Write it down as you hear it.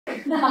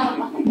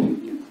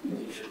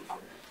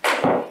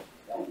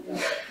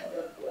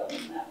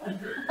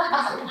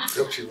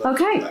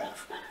Okay,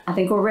 I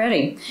think we're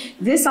ready.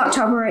 This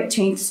October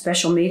 18th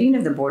special meeting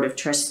of the Board of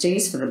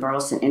Trustees for the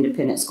Burleson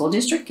Independent School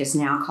District is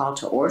now called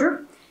to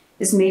order.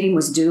 This meeting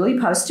was duly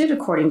posted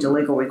according to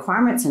legal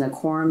requirements and a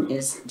quorum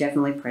is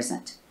definitely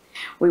present.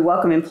 We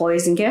welcome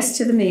employees and guests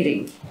to the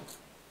meeting.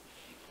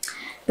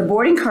 The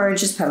board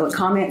encourages public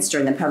comments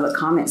during the public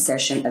comment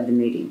session of the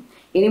meeting.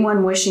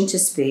 Anyone wishing to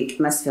speak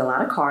must fill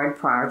out a card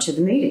prior to the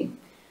meeting.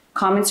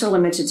 Comments are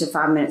limited to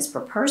 5 minutes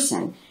per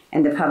person,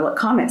 and the public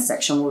comment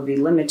section will be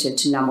limited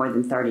to no more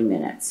than 30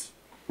 minutes.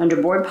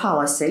 Under board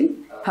policy,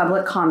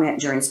 public comment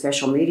during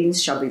special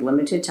meetings shall be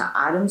limited to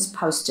items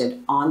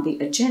posted on the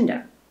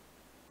agenda.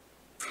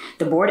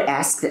 The board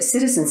asks that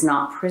citizens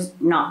not present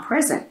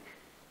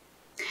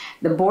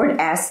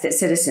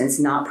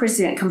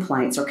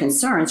complaints or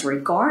concerns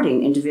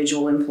regarding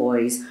individual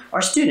employees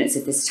or students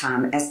at this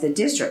time, as the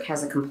district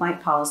has a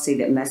complaint policy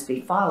that must be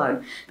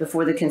followed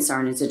before the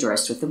concern is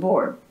addressed with the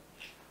board.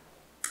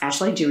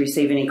 Ashley, did you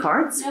receive any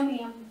cards? No,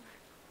 ma'am.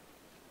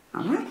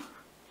 All right.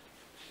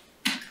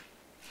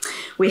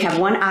 We have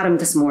one item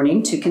this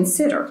morning to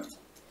consider: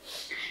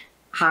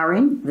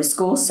 hiring the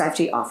school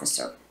safety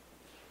officer.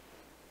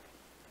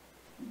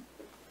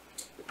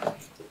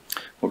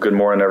 Well, good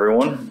morning,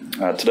 everyone.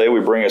 Today we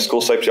bring a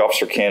school safety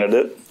officer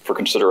candidate for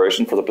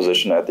consideration for the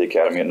position at the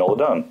Academy at Nola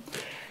Dunn.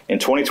 In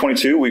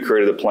 2022, we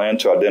created a plan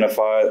to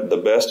identify the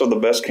best of the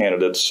best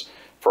candidates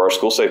for our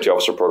school safety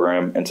officer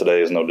program, and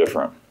today is no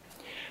different.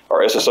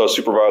 Our SSO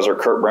supervisor,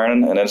 Kurt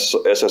Brannon, and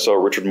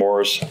SSO Richard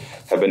Morris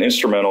have been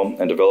instrumental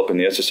in developing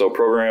the SSO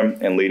program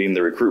and leading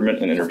the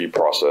recruitment and interview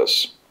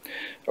process.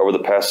 Over the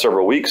past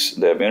several weeks,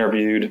 they have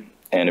interviewed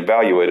and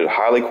evaluated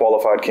highly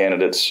qualified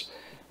candidates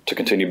to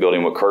continue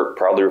building what Kurt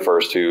proudly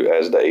refers to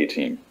as the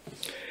A-Team.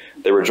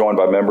 They were joined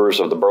by members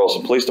of the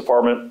Burleson Police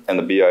Department and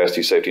the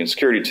BISD Safety and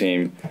Security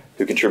Team,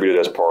 who contributed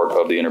as part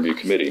of the interview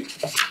committee.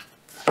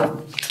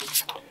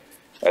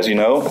 As you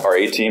know, our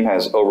A-Team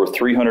has over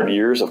 300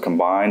 years of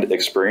combined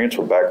experience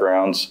with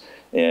backgrounds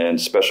in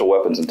special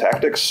weapons and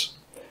tactics,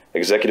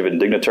 executive and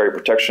dignitary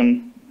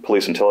protection,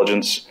 police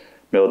intelligence,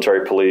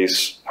 military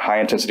police,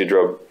 high-intensity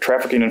drug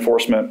trafficking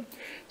enforcement,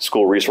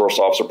 school resource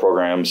officer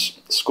programs,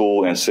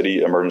 school and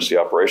city emergency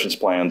operations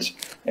plans,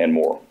 and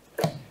more.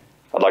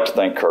 I'd like to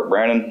thank Kurt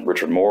Brannon,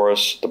 Richard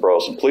Morris, the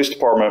Burleson Police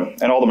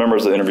Department, and all the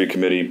members of the interview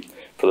committee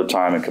for their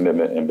time and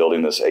commitment in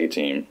building this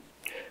A-Team.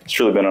 It's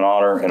truly been an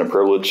honor and a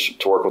privilege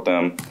to work with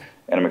them,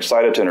 and I'm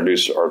excited to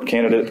introduce our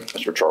candidate,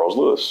 Mr. Charles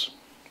Lewis.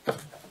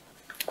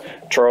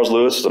 Charles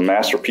Lewis is a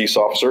master peace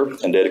officer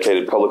and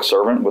dedicated public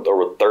servant with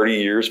over 30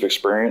 years of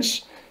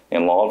experience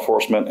in law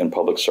enforcement and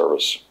public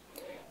service.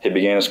 He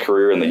began his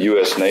career in the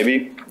U.S.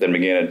 Navy, then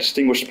began a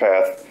distinguished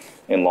path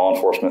in law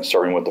enforcement,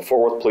 serving with the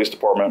Fort Worth Police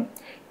Department,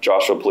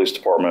 Joshua Police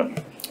Department,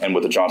 and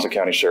with the Johnson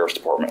County Sheriff's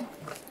Department.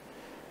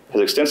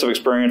 His extensive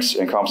experience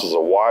encompasses a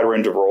wide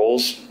range of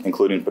roles,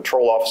 including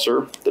patrol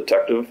officer,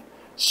 detective,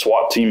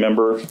 SWAT team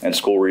member, and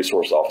school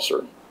resource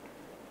officer.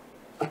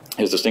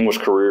 His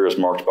distinguished career is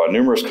marked by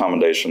numerous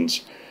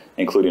commendations,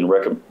 including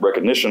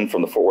recognition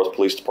from the Fort Worth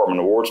Police Department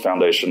Awards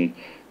Foundation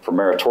for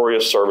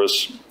meritorious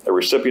service, a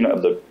recipient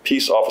of the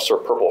Peace Officer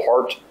Purple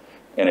Heart,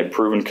 and a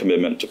proven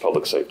commitment to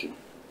public safety.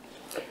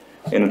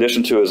 In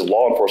addition to his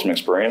law enforcement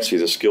experience,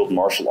 he's a skilled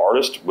martial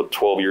artist with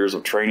 12 years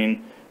of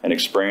training and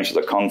experience as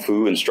a Kung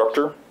Fu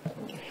instructor.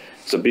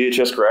 He's a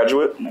BHS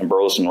graduate and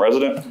Burleson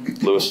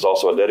resident. Lewis is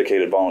also a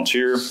dedicated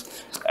volunteer,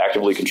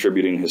 actively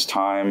contributing his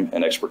time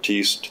and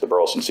expertise to the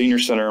Burleson Senior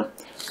Center,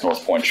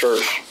 North Point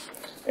Church,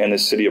 and the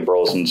City of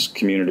Burleson's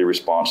Community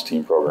Response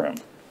Team program.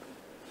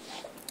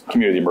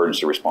 Community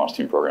Emergency Response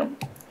Team program.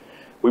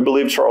 We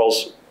believe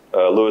Charles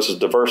Lewis's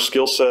diverse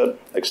skill set,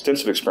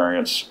 extensive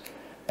experience,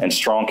 and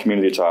strong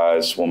community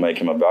ties will make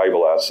him a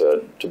valuable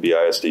asset to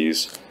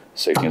BISD's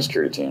Safety and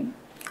Security Team.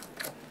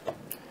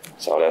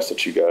 So I'd ask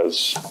that you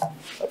guys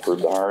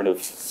approve the hiring of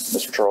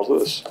Mr. Charles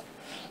Lewis.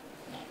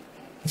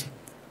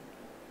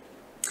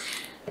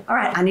 All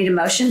right, I need a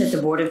motion that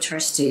the Board of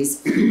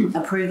Trustees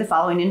approve the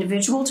following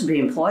individual to be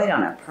employed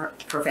on a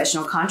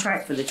professional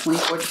contract for the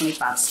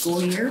 24-25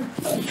 school year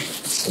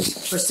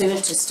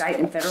pursuant to state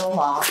and federal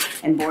law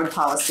and board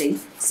policy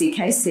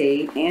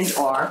CKC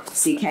and/or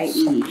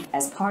CKE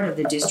as part of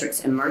the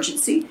district's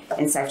emergency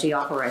and safety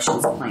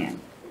operations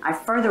plan. I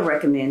further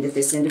recommend that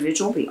this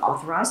individual be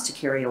authorized to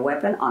carry a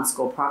weapon on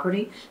school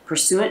property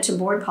pursuant to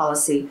board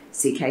policy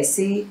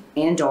CKC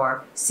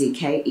and/or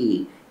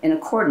CKE in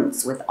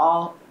accordance with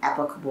all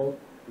applicable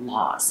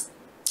laws.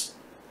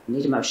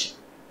 Need a motion.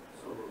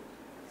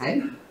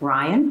 Okay.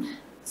 Ryan,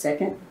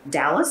 second.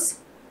 Dallas.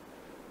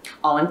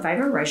 All in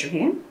favor, raise your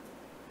hand.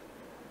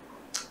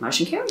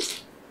 Motion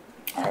carries.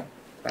 All right.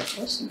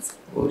 Congratulations.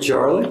 Well,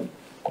 Charlie,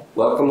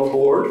 welcome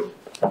aboard.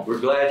 We're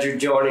glad you're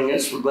joining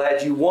us. We're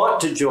glad you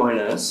want to join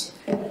us.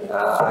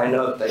 I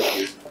know, thank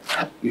you.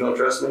 You don't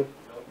trust me?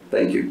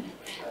 Thank you.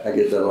 I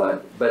get that a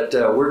lot. But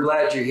we're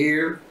glad you're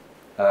here.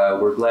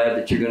 We're glad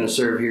that you're going to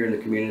serve here in the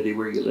community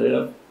where you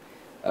live.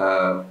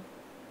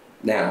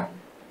 Now,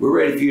 we're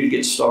ready for you to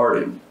get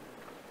started.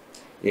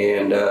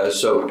 And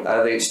so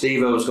I think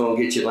Steve-O's going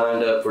to get you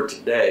lined up for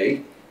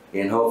today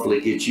and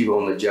hopefully get you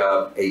on the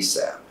job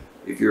ASAP.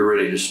 If you're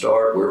ready to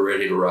start, we're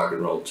ready to rock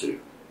and roll too.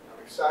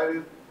 I'm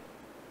excited,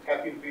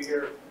 happy to be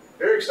here.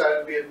 Very excited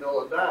to be at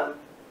Nola Dunn,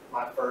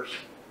 my first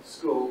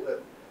school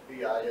at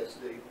the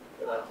ISD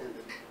that I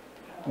attended.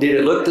 Did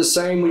it look the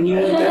same when you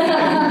went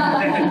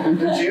there?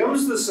 The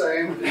gym's the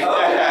same.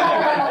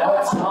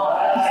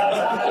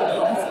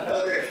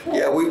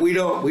 Yeah, we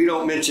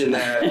don't mention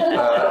that.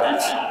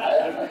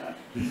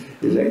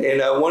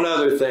 And one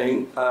other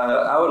thing,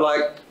 I would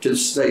like to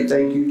say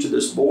thank you to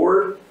this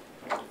board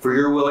for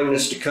your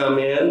willingness to come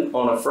in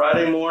on a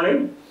Friday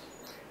morning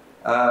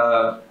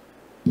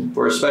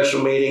for a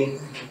special meeting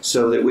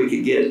so that we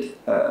could get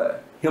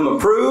him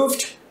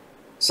approved,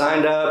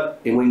 signed up,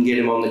 and we can get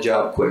him on the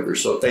job quicker.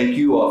 So thank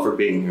you all for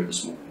being here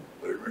this morning.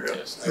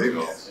 There you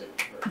go.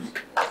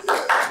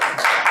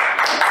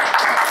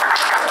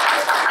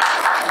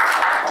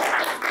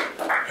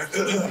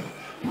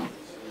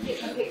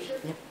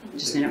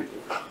 Just a minute.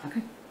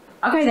 Okay.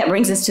 Okay, that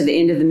brings us to the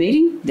end of the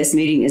meeting. This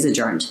meeting is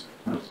adjourned.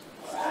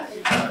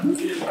 Thank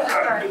you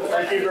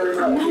very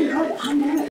much.